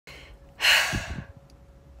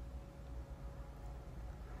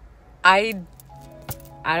I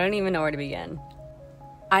don't even know where to begin.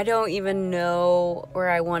 I don't even know where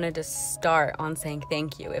I wanted to start on saying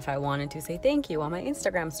thank you. If I wanted to say thank you on my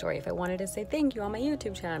Instagram story, if I wanted to say thank you on my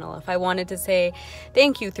YouTube channel, if I wanted to say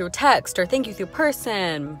thank you through text or thank you through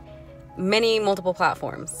person, multiple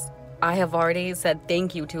platforms. I have already said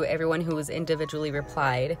thank you to everyone who has individually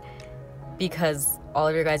replied, because all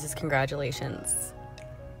of your guys' congratulations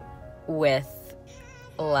with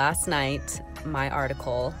last night, my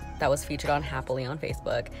article that was featured on Happily on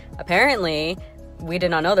Facebook. Apparently, we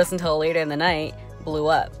did not know this until later in the night, blew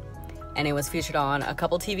up. And it was featured on a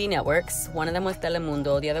couple TV networks. One of them was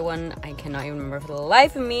Telemundo. The other one, I cannot even remember for the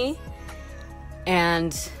life of me.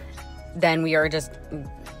 And then we just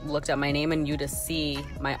looked up my name and you just see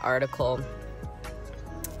my article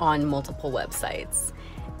on multiple websites.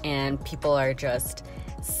 And people are just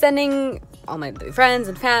sending all my friends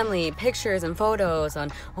and family pictures and photos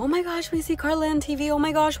on, oh my gosh, we see Carla on TV. Oh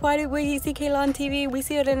my gosh, why did we see Kayla on TV? We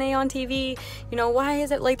see Renee on TV. You know, why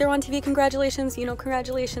is it like they're on TV? Congratulations, you know,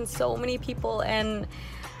 congratulations, so many people. And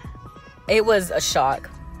it was a shock.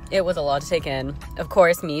 It was a lot to take in. Of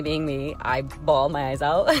course, me being me, I bawled my eyes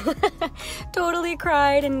out. Totally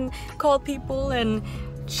cried and called people and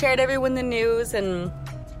shared everyone the news, and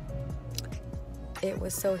it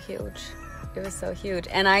was so huge. It was so huge.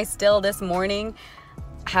 And I still this morning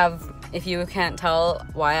have, if you can't tell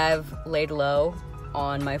why I've laid low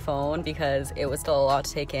on my phone, because it was still a lot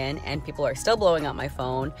to take in, and people are still blowing up my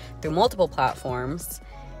phone through multiple platforms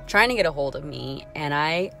trying to get a hold of me. And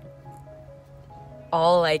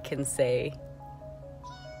all I can say,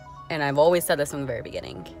 and I've always said this from the very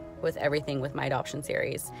beginning with everything with my adoption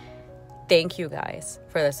series, thank you guys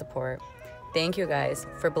for the support. Thank you guys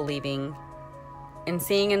for believing and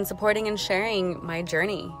seeing and supporting and sharing my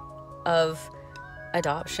journey of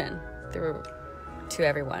adoption to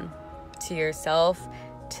everyone, to yourself,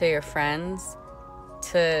 to your friends,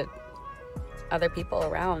 to other people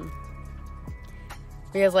around.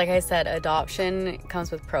 Because like I said, adoption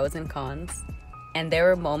comes with pros and cons, and there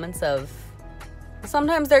were moments of,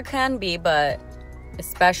 sometimes there can be, but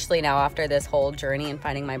especially now after this whole journey and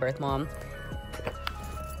finding my birth mom,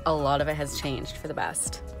 a lot of it has changed for the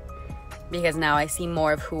best. Because now I see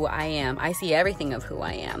more of who I am. I see everything of who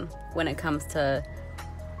I am when it comes to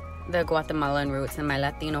the Guatemalan roots and my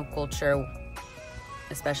Latino culture,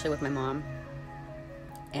 especially with my mom.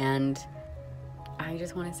 And I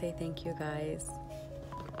just want to say thank you guys.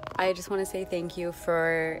 I just want to say thank you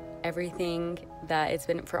for everything that it's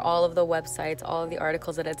been, for all of the websites, all of the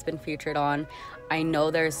articles that it's been featured on. I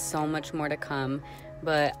know there's so much more to come,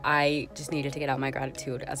 but I just needed to get out my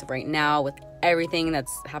gratitude as of right now with everything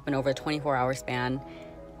that's happened over a 24-hour span.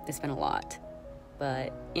 It's been a lot.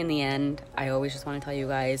 But in the end, I always just want to tell you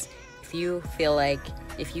guys, if you feel like,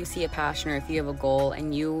 if you see a passion or if you have a goal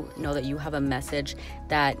and you know that you have a message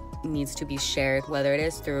that needs to be shared, whether it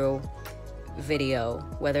is through video,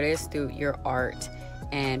 whether it is through your art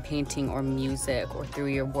and painting or music, or through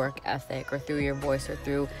your work ethic, or through your voice, or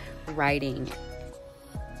through writing,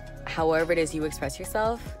 however it is you express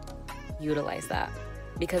yourself, utilize that.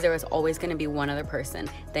 Because there is always going to be one other person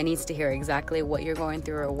that needs to hear exactly what you're going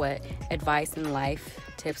through or what advice and life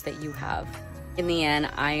tips that you have. In the end,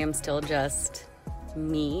 I am still just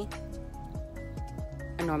me,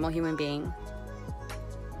 a normal human being.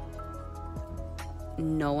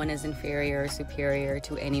 No one is inferior or superior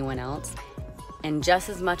to anyone else. And just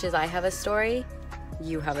as much as I have a story,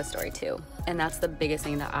 you have a story too. And that's the biggest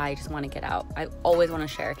thing that I just want to get out. I always want to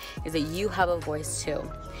share is that you have a voice too.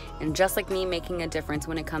 And just like me making a difference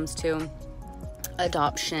when it comes to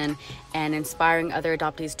adoption and inspiring other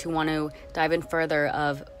adoptees to want to dive in further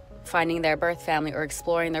of finding their birth family or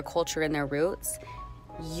exploring their culture and their roots,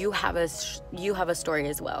 you have a story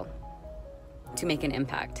as well to make an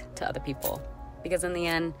impact to other people. Because in the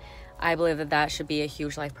end, I believe that should be a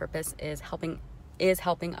huge life purpose, is helping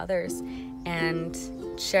others and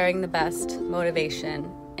sharing the best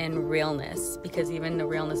motivation and realness, because even the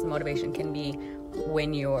realness and motivation can be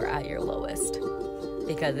when you're at your lowest,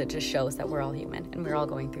 because it just shows that we're all human and we're all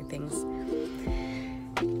going through things.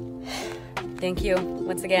 Thank you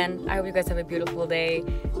once again. I hope you guys have a beautiful day.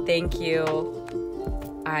 Thank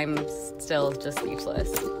you. I'm still just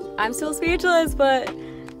speechless. I'm still speechless, but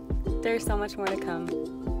there's so much more to come.